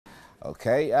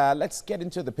Okay, let's get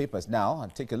into the papers now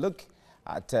and take a look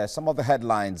at some of the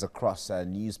headlines across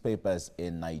newspapers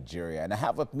in Nigeria. And I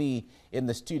have with me in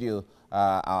the studio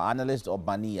our analyst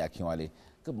Obani Akinwale.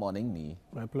 Good morning, me.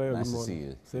 My pleasure. Nice good to see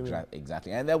morning. you.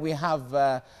 Exactly. And then we have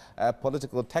a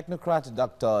political technocrat,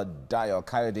 Dr. Dayo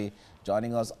Kayode,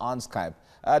 joining us on Skype.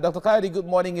 Dr. Kayode, good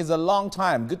morning. It's a long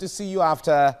time. Good to see you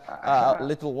after a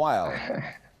little while.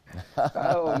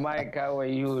 Oh, Mike, how are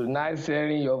you? Nice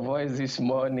hearing your voice this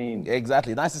morning.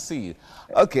 Exactly. Nice to see you.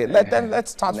 Okay,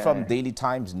 let's start from Daily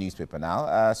Times newspaper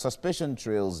now. Suspicion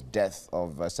trails death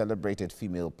of a celebrated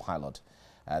female pilot.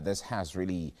 This has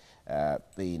really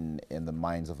been in the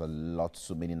minds of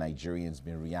so many Nigerians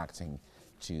been reacting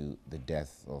to the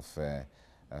death of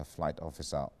Flight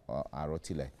Officer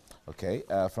Arotile. Okay,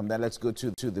 from there, let's go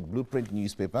to the Blueprint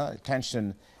newspaper.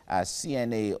 Tension as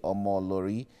CNA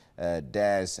Omolori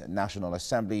dares National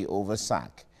Assembly over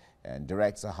sack and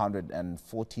directs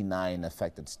 149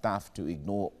 affected staff to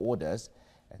ignore orders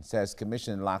and says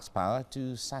Commission lacks power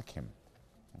to sack him.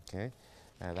 Okay,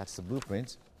 that's the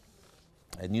Blueprint.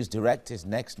 News Direct is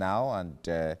next now and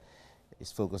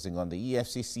is focusing on the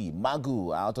EFCC.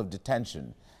 Magu out of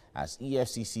detention as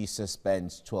EFCC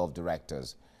suspends 12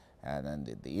 directors.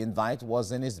 And the invite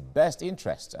was in his best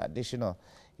interest. Additional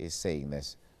is saying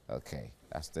this. Okay,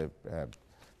 that's the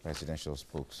presidential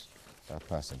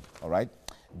spokesperson. All right.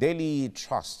 Daily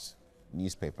Trust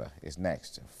newspaper is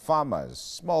next. Farmers,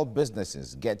 small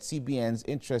businesses get CBN's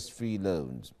interest-free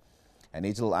loans. And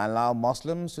it will allow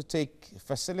Muslims to take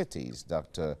facilities.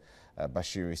 Dr.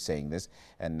 Bashir is saying this.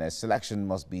 And selection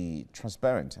must be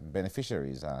transparent. And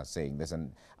beneficiaries are saying this.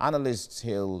 And analysts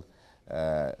hail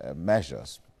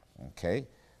measures. Okay,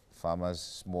 farmers,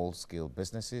 small-scale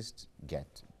businesses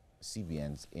get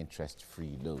CBN's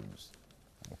interest-free loans.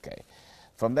 Okay,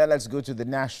 from there, let's go to the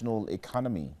national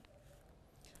economy.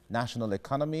 National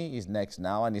economy is next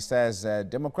now, and it says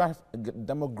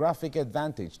demographic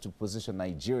advantage to position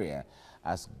Nigeria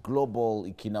as global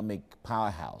economic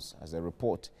powerhouse. As a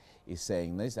report is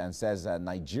saying this, and says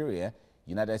Nigeria,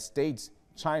 United States,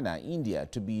 China, India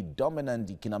to be dominant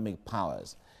economic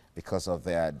powers because of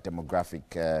their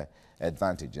demographic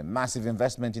advantage. A massive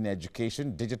investment in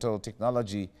education, digital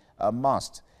technology, a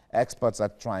must. Experts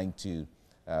are trying to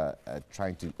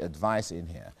advise in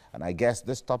here. And I guess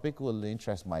this topic will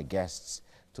interest my guests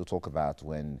to talk about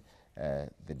when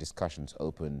the discussions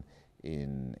open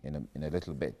in a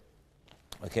little bit.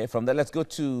 Okay, from there, let's go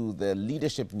to the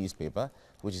Leadership newspaper,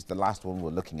 which is the last one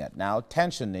we're looking at now.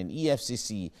 Tension in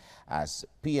EFCC as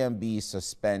PMB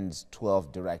suspends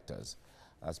 12 directors.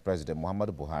 As President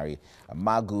Muhammadu Buhari.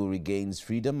 Magu regains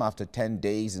freedom after 10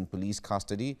 days in police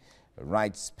custody.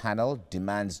 Rights panel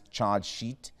demands charge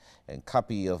sheet and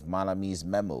copy of Malami's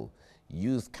memo.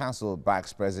 Youth Council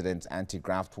backs president's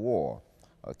anti-graft war.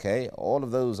 Okay, all of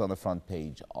those on the front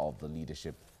page of the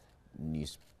Leadership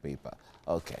newspaper.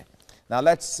 Okay, now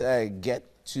let's get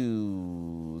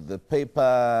to the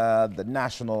paper, the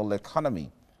national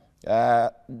economy.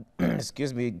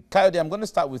 Excuse me, Kayode, I'm going to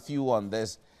start with you on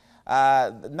this.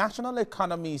 The national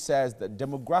economy says that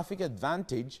demographic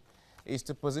advantage is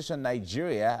to position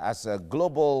Nigeria as a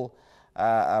global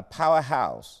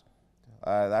powerhouse.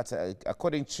 That's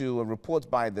according to a report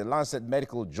by the Lancet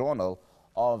Medical Journal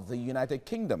of the United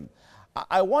Kingdom.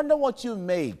 I wonder what you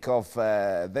make of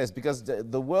this, because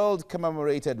the world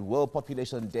commemorated World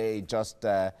Population Day just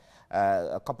a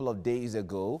couple of days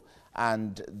ago,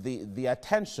 and the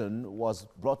attention was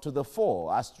brought to the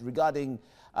fore as regarding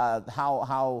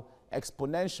how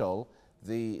exponential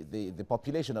the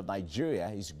population of Nigeria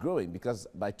is growing, because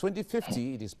by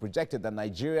 2050 it is projected that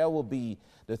Nigeria will be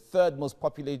the third most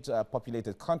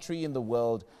populated country in the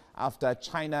world after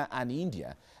China and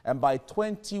India, and by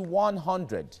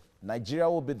 2100 Nigeria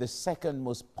will be the second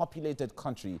most populated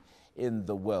country in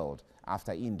the world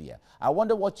after India. I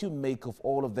wonder what you make of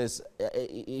all of this,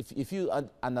 if you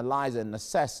analyze and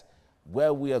assess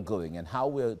where we are going and how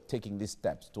we're taking these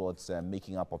steps towards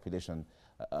making our population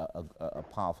a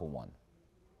powerful one.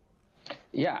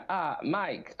 Yeah,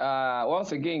 Mike,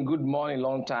 once again, good morning,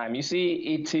 long time. You see,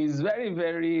 it is very,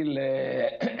 very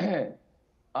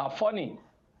funny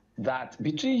that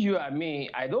between you and me,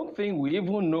 I don't think we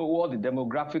even know what the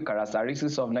demographic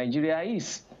characteristics of Nigeria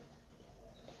is.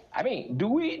 I mean, do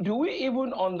we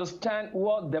even understand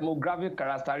what demographic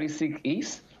characteristic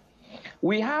is?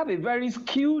 We have a very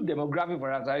skewed demographic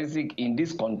characteristic in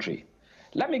this country.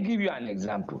 Let me give you an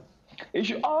example.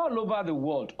 It's all over the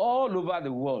world,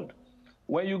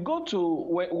 when you go to,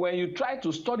 when you try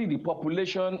to study the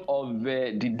population of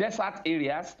the desert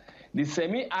areas, the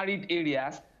semi-arid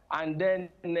areas, and then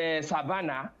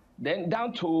savanna, then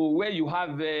down to where you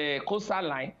have the coastal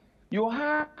line, You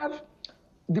have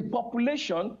the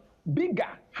population bigger,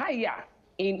 higher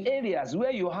in areas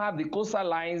where you have the coastal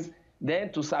lines,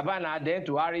 then to Savannah, then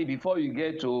to Ari before you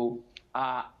get to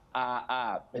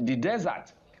the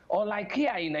desert. Or like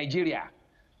here in Nigeria,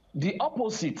 the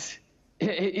opposite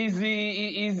is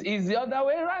the other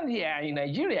way around here in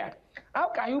Nigeria. How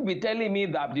can you be telling me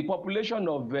that the population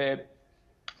of the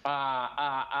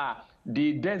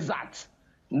desert,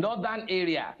 northern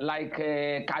area, like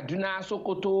Kaduna,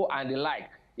 Sokoto, and the like,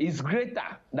 is greater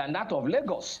than that of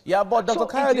Lagos? Yeah, but Dr.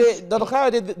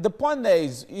 Kayode, the point there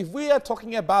is, if we are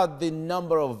talking about the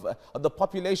number of the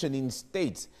population in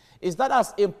states, is that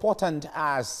as important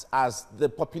as the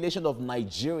population of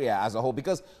Nigeria as a whole?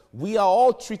 Because we are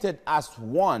all treated as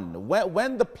one.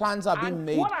 When the plans are being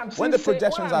made, when the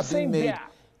projections are being made,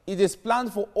 it is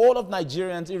planned for all of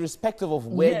Nigerians, irrespective of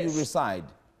where you reside.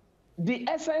 The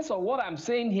essence of what I'm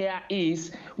saying here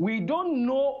is we don't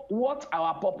know what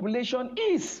our population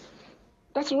is.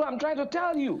 That's what I'm trying to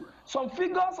tell you. Some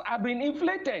figures have been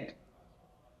inflated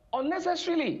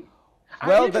unnecessarily.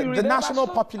 Well, the National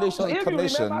Population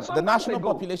Commission, the National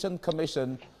Population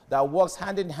Commission that works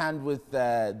hand in hand with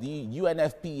the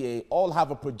UNFPA, all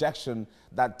have a projection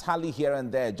that tally here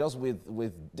and there, just with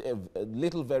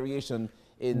little variation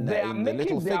in the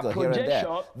little figure here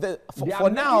and there. For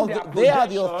now, they are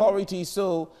the authority.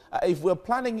 So if we're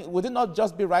planning, would it not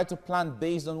just be right to plan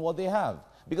based on what they have?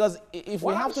 Because if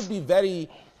we have to be very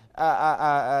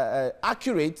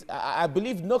accurate, I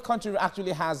believe no country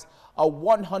actually has a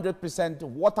 100%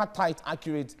 watertight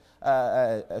accurate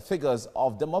figures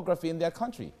of demography in their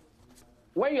country.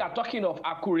 When you are talking of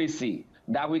accuracy,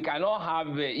 that we cannot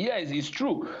have, yes, it's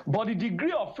true, but the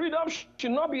degree of freedom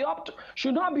should not be up to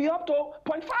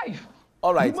 0.5.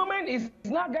 All right. The moment it's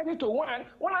not getting to 1.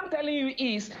 What I'm telling you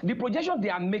is the projection they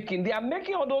are making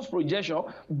all those projections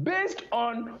based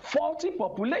on faulty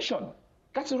population.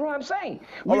 That's what I'm saying.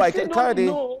 We still don't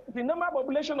know the number of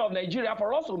population of Nigeria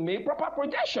for us to make proper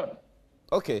projection.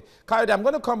 Okay, Kayode, I'm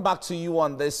going to come back to you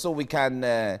on this so we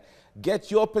can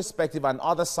get your perspective and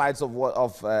other sides of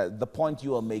the point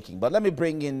you are making. But let me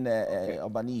bring in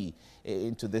Obani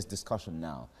into this discussion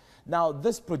now. Now,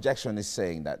 this projection is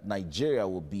saying that Nigeria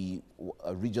will be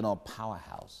a regional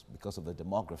powerhouse because of the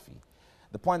demography.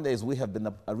 The point is we have been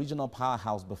a regional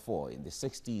powerhouse before in the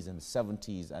 60s and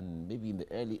 70s and maybe in the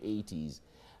early 80s.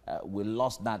 We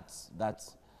lost that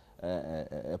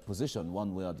position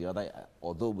one way or the other,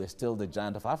 although we're still the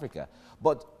giant of Africa.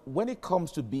 But when it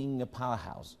comes to being a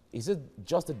powerhouse, is it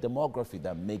just the demography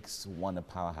that makes one a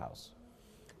powerhouse?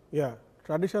 Yeah,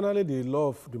 traditionally the law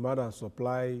of demand and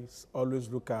supply always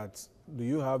look at, do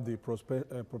you have the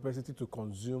propensity to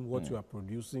consume what you are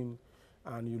producing?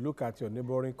 And you look at your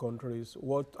neighboring countries,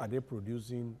 what are they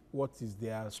producing? What is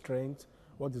their strength?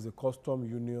 What is the custom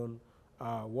union?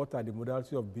 What are the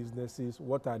modality of businesses?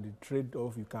 What are the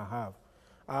trade-off you can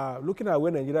have? Looking at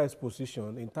where Nigeria is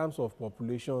positioned in terms of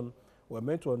population, we're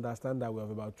meant to understand that we have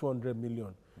about 200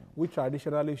 million, which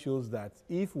traditionally shows that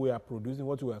if we are producing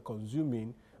what we are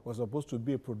consuming, we're supposed to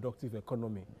be a productive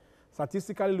economy.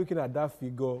 Statistically looking at that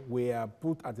figure, we are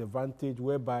put at a vantage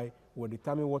whereby we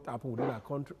determine what happens within our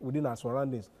country, within our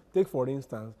surroundings. Take, for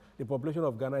instance, the population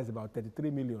of Ghana is about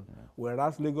 33 million,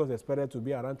 whereas Lagos is expected to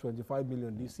be around 25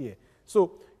 million this year.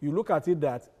 So you look at it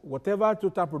that whatever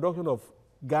total production of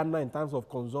Ghana in terms of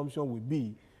consumption will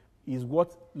be, is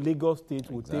what Lagos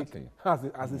State will take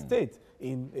as a state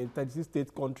in a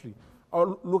 36-state country.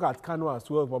 Or look at Kano as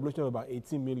well, a population of about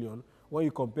 18 million, when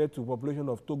you compare to population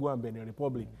of Togo and Benin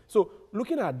Republic. So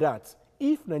looking at that,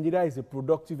 if Nigeria is a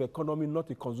productive economy, not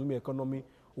a consuming economy,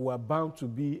 we are bound to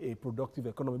be a productive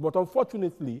economy. But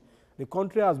unfortunately, the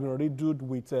country has been riddled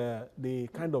with the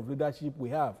kind of leadership we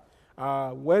have.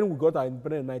 When we got our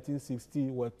independence in 1960,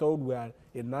 we were told we are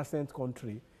a nascent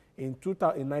country. In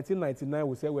 1999,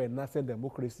 we said we're a nascent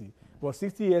democracy. But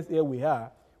 60 years here we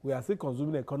are still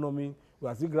consuming economy, we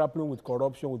are still grappling with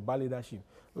corruption, with bad leadership.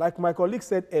 Like my colleague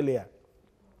said earlier,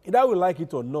 either we like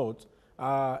it or not,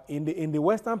 in the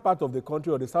western part of the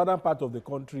country or the southern part of the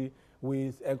country,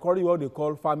 we encourage what they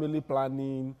call family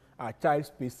planning, child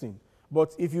spacing.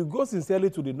 But if you go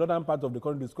sincerely to the northern part of the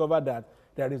country, discover that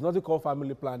there is nothing called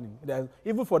family planning.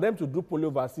 Even for them to do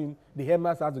polio vaccine, the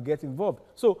emirs have to get involved.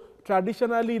 So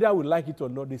traditionally, either we like it or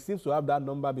not, they seem to have that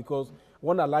number because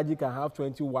one allergic can have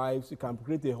 20 wives, you can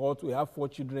create a hut, we have 4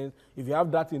 children. If you have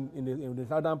that in the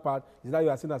southern part, is that you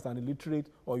are seen as an illiterate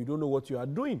or you don't know what you are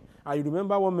doing. And you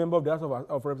remember one member of the House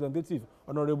of Representatives,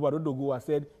 Honorable Adodogo,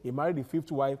 said he married the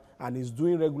 5th wife and is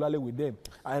doing regularly with them.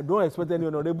 I don't expect any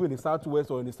honorable in the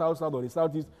southwest or in the south or the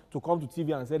southeast to come to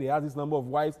TV and say he has this number of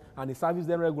wives and he services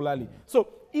them regularly. So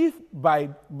if by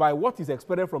what is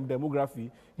expected from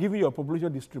demography, given your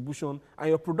population distribution and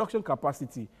your production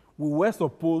capacity, we were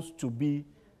supposed to be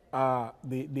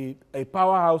a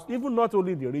powerhouse, even not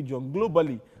only in the region,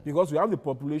 globally, because we have the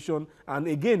population, and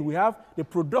again, we have the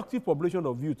productive population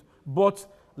of youth, but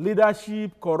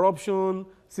leadership, corruption,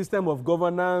 system of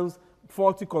governance,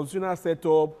 faulty constitutional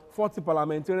setup, faulty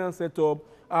parliamentarian setup,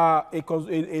 a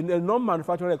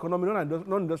non-manufacturing economy,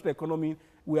 non-industrial economy.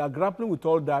 We are grappling with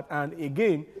all that, and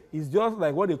again, it's just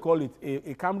like what they call it,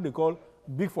 a camp they call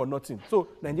big for nothing. So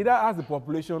Nigeria has the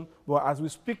population, but as we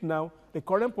speak now, the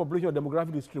current population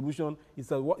demographic distribution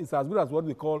is as good as what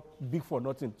we call big for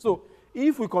nothing. So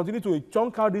if we continue to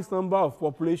chunk out this number of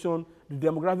population, the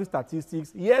demographic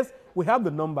statistics, yes, we have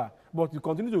the number, but we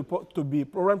continue to be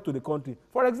programmed to the country.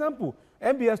 For example,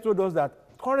 MBS told us that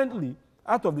currently,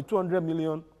 out of the 200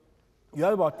 million, you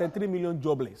have about 33 million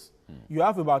jobless. You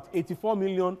have about 84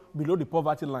 million below the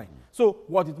poverty line. So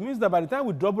what it means that by the time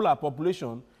we double our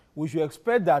population, we should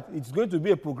expect that it's going to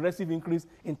be a progressive increase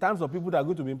in terms of people that are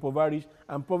going to be impoverished,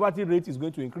 and poverty rate is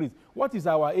going to increase. What is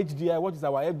our HDI? What is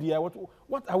our FDI?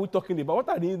 What are we talking about? What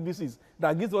are the indices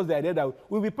that gives us the idea that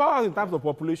we'll be powerful in terms of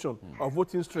population, of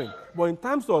voting strength? But in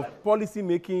terms of policy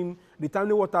making,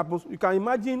 determining what happens, you can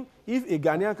imagine if a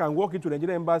Ghanaian can walk into the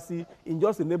Nigerian embassy in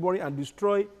just a neighboring and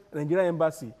destroy the Nigerian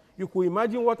embassy. You could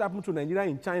imagine what happened to Nigeria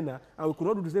in China, and we could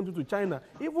not do the same thing to China.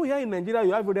 Even here in Nigeria,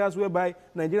 you have areas whereby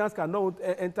Nigerians cannot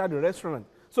enter the restaurant.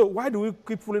 So why do we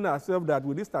keep fooling ourselves that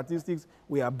with these statistics,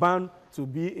 we are bound to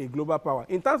be a global power?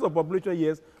 In terms of population,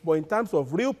 yes, but in terms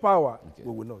of real power,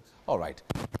 we will not. All right.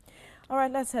 All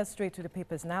right, let's head straight to the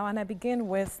papers now, and I begin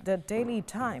with the Daily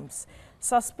Times.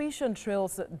 Suspicion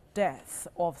trails death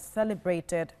of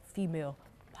celebrated female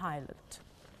pilot.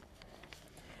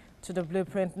 To the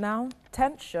blueprint now,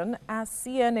 tension as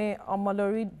CNA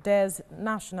Omolori dares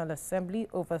National Assembly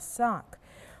over sack.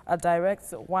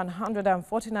 Directs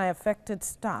 149 affected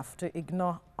staff to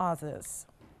ignore others.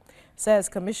 Says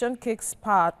commission kicks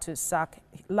power to sack,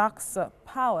 lacks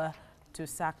power to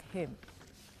sack him.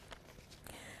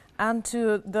 And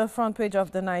to the front page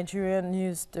of the Nigerian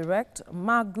News Direct,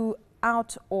 Magu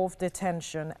out of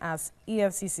detention as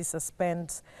EFCC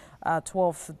suspends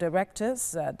 12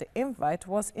 directors. The invite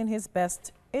was in his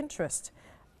best interest.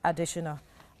 Additional.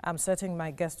 I'm certain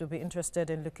my guest will be interested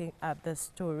in looking at this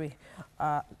story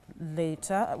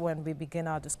later when we begin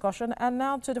our discussion. And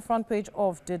now to the front page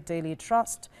of the Daily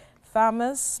Trust.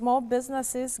 Farmers, small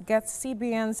businesses get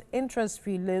CBN's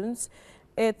interest-free loans.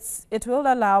 It will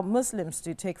allow Muslims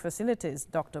to take facilities,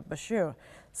 Dr. Bashir.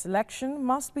 Selection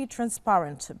must be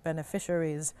transparent.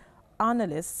 Beneficiaries,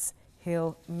 analysts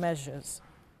hail measures.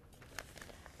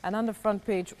 And on the front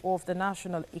page of the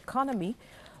National Economy,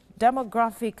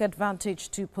 demographic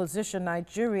advantage to position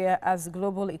Nigeria as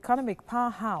global economic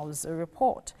powerhouse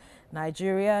report.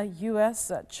 Nigeria,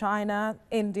 US, China,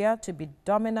 India to be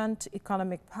dominant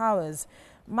economic powers.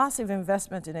 Massive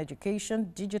investment in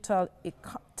education, digital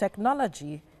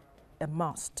technology, a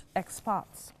must.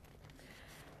 Experts.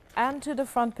 And to the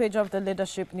front page of the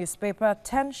Leadership newspaper,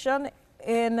 tension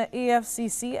in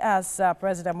EFCC as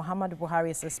President Muhammadu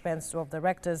Buhari suspends 12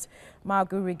 directors.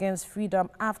 Magu regains freedom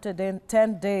after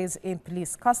 10 days in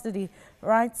police custody.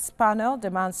 Rights panel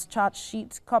demands charge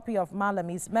sheet, copy of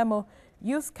Malami's memo.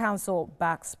 Youth Council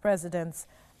backs president's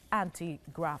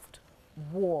anti-graft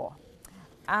war.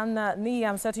 And Nii,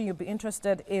 I'm certain you'll be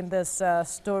interested in this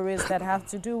stories that have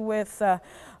to do with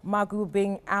Magu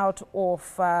being out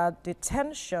of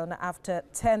detention after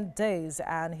 10 days,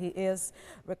 and he is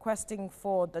requesting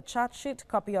for the charge sheet,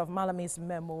 copy of Malami's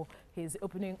memo. He's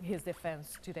opening his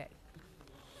defense today.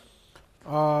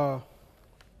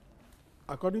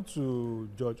 According to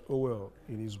George Orwell,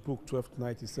 in his book 12th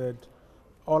Night, he said,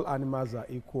 all animals are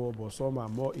equal, but some are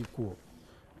more equal.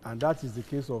 And that is the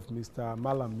case of Mr.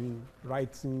 Malami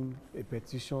writing a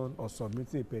petition or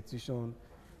submitting a petition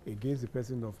against the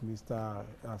person of Mr.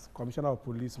 Commissioner of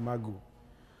Police Magu.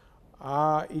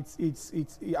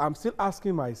 I'm still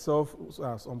asking myself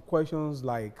some questions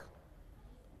like,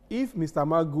 if Mr.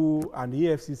 Magu and the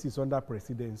EFCC is under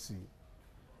presidency,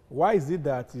 why is it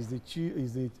that is the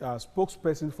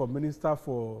spokesperson for Minister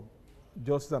for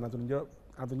Justice and Attorney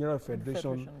General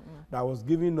Federation that was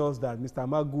giving us that Mr.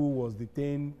 Magu was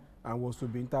detained and was to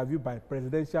be interviewed by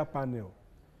presidential panel?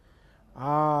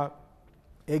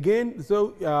 Again,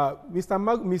 so Mr.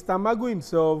 Magu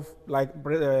himself, like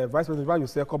Vice President you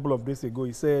said a couple of days ago,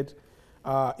 he said,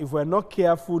 if we're not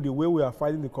careful the way we are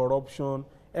fighting the corruption,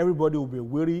 everybody will be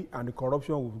weary and the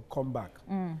corruption will come back.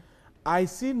 I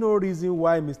see no reason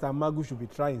why Mr. Magu should be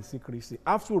trying secrecy.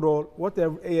 After all,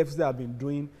 whatever AFC have been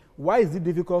doing, why is it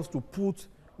difficult to put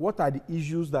what are the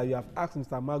issues that you have asked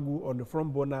Mr. Magu on the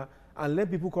front burner, and let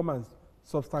people come and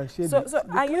substantiate so the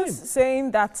are claim. you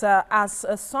saying that as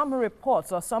some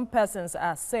reports or some persons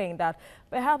are saying that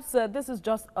perhaps this is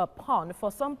just a pawn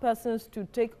for some persons to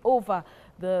take over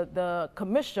the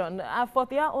commission for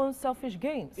their own selfish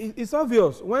gains? It's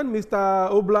obvious. When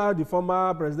Mr. Obla, the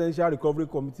former Presidential Recovery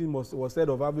Committee, was said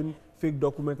of having fake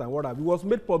documents and what have you, it was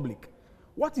made public.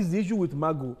 What is the issue with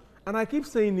Magu? And I keep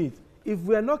saying it, if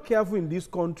we are not careful in this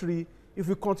country, if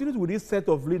we continue with this set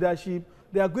of leadership,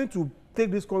 they are going to take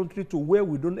this country to where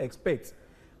we don't expect.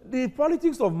 The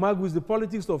politics of Magu is the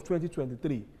politics of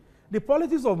 2023. The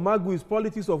politics of Magu is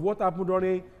politics of what happened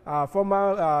during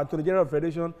former Attorney General of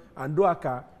Federation and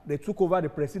Doaka. They took over the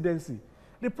presidency.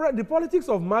 The politics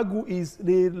of Magu is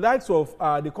the likes of,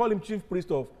 they call him chief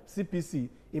priest of CPC,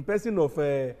 in person of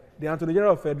the Attorney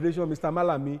General of Federation, Mr.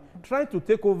 Malami, trying to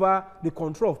take over the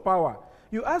control of power.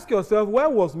 You ask yourself, where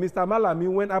was Mr.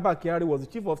 Malami when Abba Kyari was the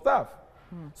chief of staff?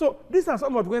 So these are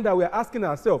some of the questions that we are asking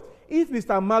ourselves. If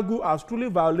Mr. Magu has truly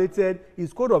violated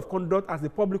his code of conduct as a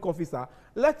public officer,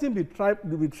 let him be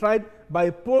tried by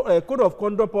a code of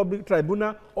conduct public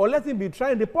tribunal, or let him be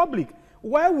tried in the public.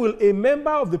 Why will a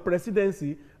member of the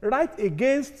presidency write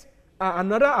against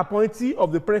another appointee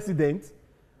of the president?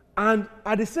 And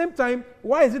at the same time,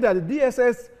 why is it that the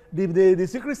DSS, the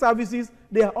secret services,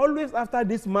 they are always after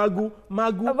this Magu?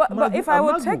 But if I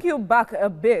would take you back a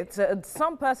bit,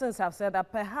 some persons have said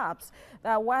that perhaps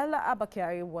that while Abba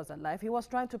Kyari was alive, he was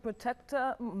trying to protect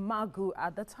Magu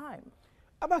at the time.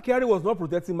 Abba Kyari was not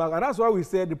protecting Magu, and that's why we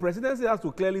said the presidency has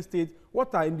to clearly state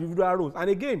what are individual roles. And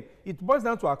again, it boils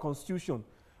down to our constitution.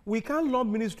 We can't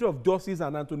lump Ministry of Justice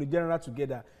and Attorney General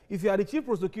together. If you are the chief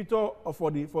prosecutor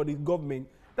for the government,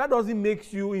 that doesn't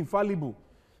make you infallible.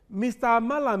 Mr.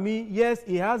 Malami, yes,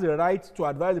 he has a right to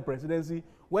advise the presidency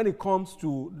when it comes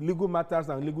to legal matters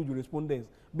and legal jurisprudence,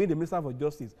 being the Minister for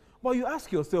Justice. But you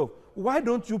ask yourself, why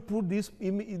don't you put these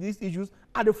issues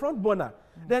at the front burner?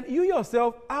 Then you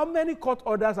yourself, how many court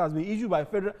orders has been issued by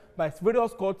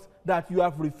various courts that you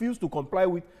have refused to comply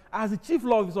with as the chief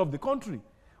law officer of the country?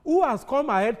 Who has come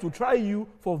ahead to try you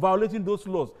for violating those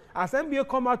laws? Has NBA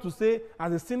come out to say,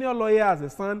 as a senior lawyer, as a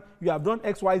son, you have done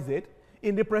X, Y, Z?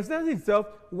 In the presidency itself,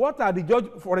 what are the judge?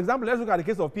 For example, let's look at the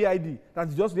case of PID that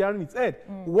is just rearing its head.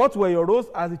 What were your roles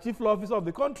as the chief law officer of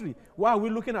the country? Why are we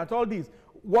looking at all this?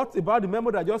 What about the memo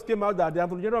that just came out that the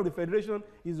Attorney General of the Federation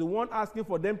is the one asking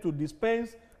for them to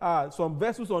dispense some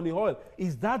vessels on the oil?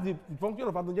 Is that the function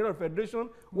of Attorney General of the Federation?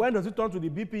 When does it turn to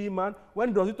the BPE man?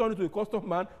 When does it turn to the custom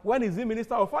man? When is he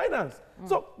Minister of Finance?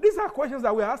 So these are questions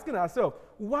that we're asking ourselves.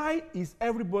 Why is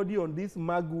everybody on this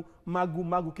Magu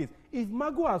case? If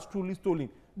Magu has truly stolen,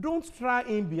 don't try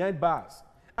him behind bars.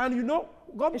 And you know,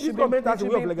 this government has a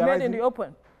way of legalizing. In the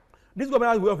open. This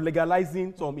government has a way of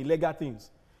legalizing some illegal things.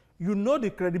 You know the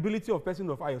credibility of person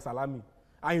of Ayo Salami,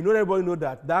 and you know everybody know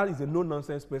that that is a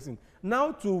no-nonsense person.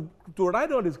 Now to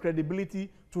ride on his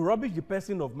credibility, to rubbish the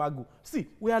person of Magu. See,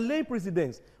 we are laying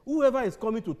precedents. Whoever is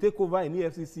coming to take over in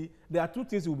EFCC, there are two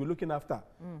things we'll be looking after.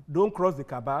 Don't cross the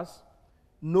cabals,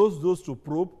 knows those to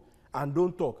probe, and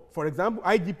don't talk. For example,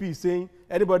 IGP is saying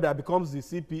anybody that becomes the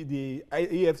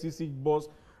EFCC boss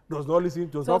does not listen,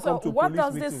 does not come to police meeting.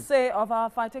 What does this say of our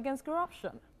fight against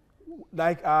corruption? Is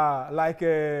it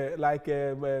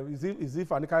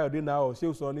Fanika now or Sheikh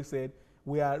Soni said,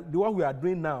 what we are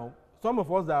doing now, some of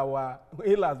us that were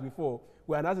healers before,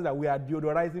 we are announcing that we are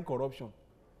deodorizing corruption.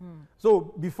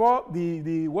 So before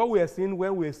what we are seeing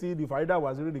when we see the Farida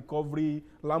Waziri recovery,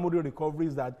 Lamudi recovery,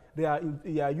 is that they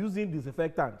are using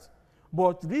disinfectants.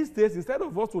 But these days, instead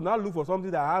of us to now look for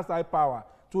something that has high power,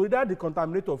 to either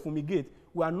decontaminate or fumigate,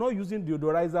 we are not using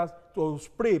deodorizers to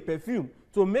spray perfume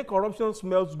to make corruption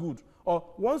smells good. Or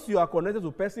once you are connected to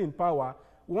a person in power,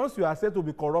 once you are said to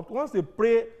be corrupt, once they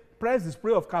press the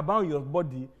spray of carbon on your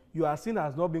body, you are seen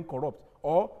as not being corrupt.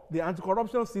 Or the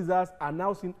anti-corruption scissors are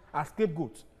now seen as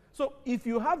scapegoats. So if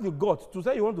you have the guts to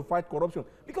say you want to fight corruption,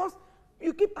 because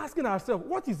you keep asking ourselves,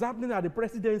 what is happening at the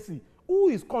presidency? Who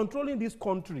is controlling this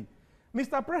country?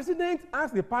 Mr. President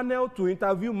asked the panel to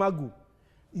interview Magu.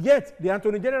 Yet, the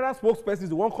Attorney General spokesperson is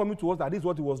the one coming to us that this is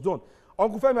what he was done.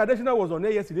 Uncle Femi Adesina was on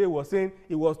air yesterday, he was saying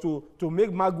it was to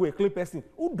make Magu a clean person.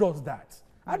 Who does that?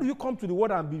 How do you come to the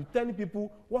world and be telling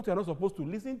people what you're not supposed to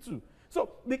listen to? So,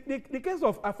 the case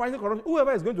of fighting corruption,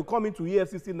 whoever is going to come into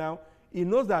EFCC now, he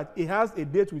knows that he has a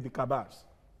date with the cabals.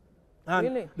 And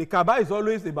really? The cabal is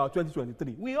always about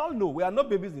 2023. We all know we are not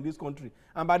babies in this country.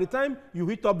 And by the time you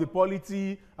hit up the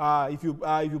polity, if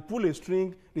you pull a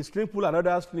string, the string pull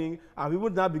another string, and people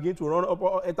now begin to run up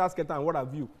etasketa and what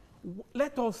have you.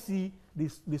 Let us see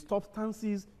the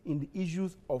substances in the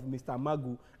issues of Mr.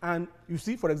 Magu. And you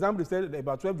see, for example, they said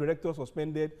about 12 directors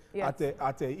suspended at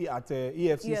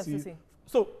EFCC.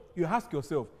 So you ask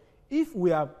yourself, if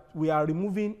we are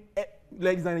removing,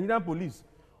 like the Nigerian police,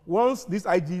 once this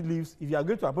IG leaves, if you are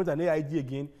going to appoint an AIG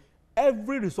again,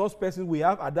 every resource person we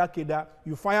have at that cadre,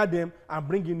 you fire them and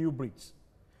bring in new breeds.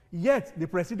 Yet the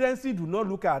presidency do not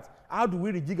look at how do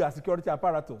we rejig our security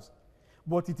apparatus.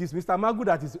 But it is Mr. Magu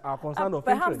that is our concern of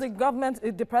perhaps interest. the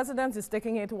government, the president is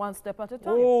taking it one step at a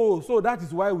time. Oh, so that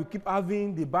is why we keep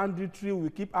having the banditry, we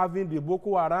keep having the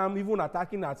Boko Haram, even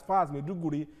attacking as far as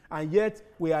Maiduguri, and yet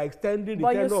we are extending the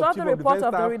tenure of chief of defense staff. But you saw the report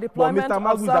of the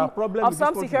redeployment of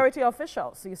some security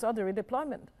officials. You saw the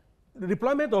redeployment. The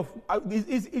deployment of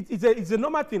it's a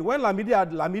normal thing. When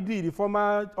Lamidi, the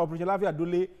former Operation Lafi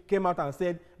Adole, came out and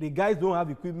said the guys don't have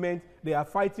equipment, they are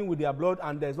fighting with their blood,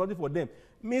 and there's nothing for them.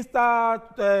 Mr.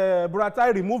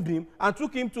 Buratai removed him and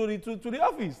took him to the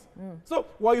office. So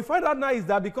what you find out now is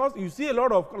that because you see a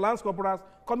lot of lance corporals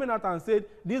coming out and said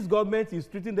this government is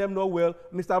treating them not well,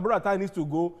 Mr. Buratai needs to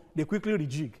go, they quickly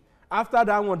rejig. After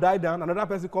that one died down, another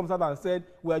person comes out and said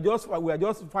we are just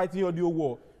fighting audio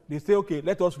war. They say, okay,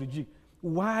 let us rejig.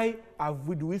 Why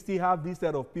do we still have this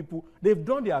set of people? They've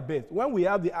done their best. When we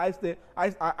have the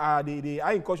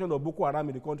high incursion of Boko Haram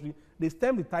in the country, they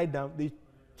stem the tide down, they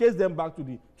chase them back to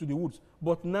the woods.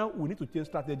 But now we need to change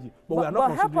strategy. But we are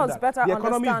not considering that. The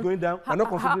economy is going down. We're not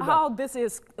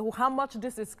considering how much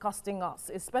this is costing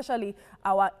us, especially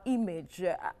our image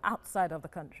outside of the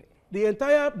country. The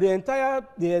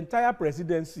entire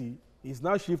presidency is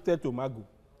now shifted to Magu.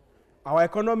 Our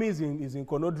economy is in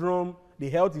conundrum. The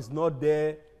health is not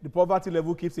there. The poverty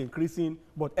level keeps increasing,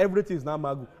 but everything is now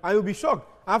Magu. And you'll be shocked.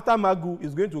 After Magu,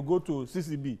 is going to go to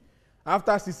CCB.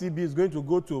 After CCB, is going to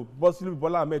go to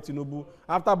Bola Ahmed Tinubu.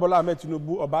 After Bola Ahmed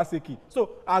Tinubu, Obaseki.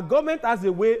 So our government has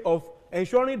a way of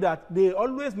ensuring that they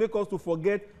always make us to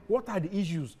forget what are the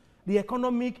issues. The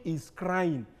economic is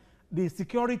crying. The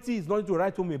security is nothing to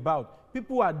write home about.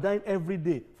 People are dying every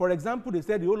day. For example, they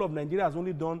said the whole of Nigeria has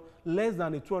only done less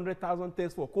than 200,000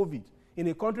 tests for COVID in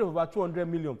a country of about 200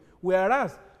 million.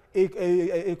 Whereas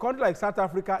a country like South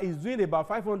Africa is doing about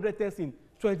 500 tests in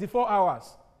 24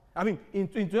 hours. I mean, in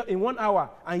 1 hour.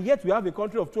 And yet we have a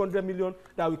country of 200 million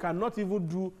that we cannot even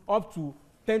do up to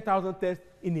 10,000 tests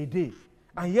in a day.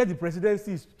 And yet the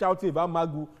presidency is shouting about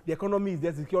Magu, the economy is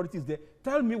there, security is there.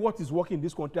 Tell me what is working in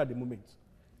this country at the moment.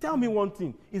 Tell me one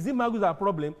thing. Is it Magu's our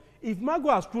problem? If Magu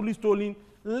has truly stolen,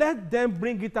 let them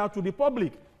bring it out to the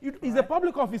public. He's a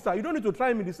public officer. You don't need to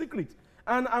try him in the secret.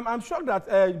 And I'm shocked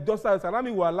that Justice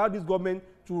Salami will allow this government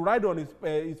to ride on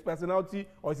his personality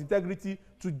or his integrity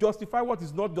to justify what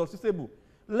is not justiciable.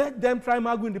 Let them try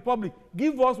Magu in the public.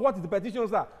 Give us what the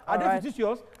petitions are. Are they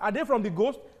fictitious? Are they from the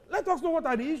ghost? Let us know what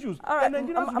are the issues. All right. And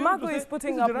Magu is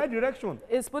putting up the right direction.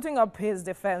 Is putting up his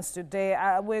defense today.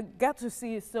 We get to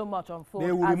see so much unfold.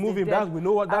 They will remove him. We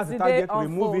know what that's the target.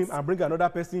 Remove him and bring another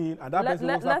person in. And that person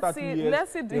will after 2 years.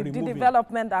 Let's see the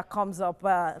development that comes up.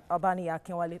 Obani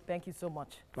Akinwale, thank you so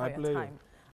much for your time.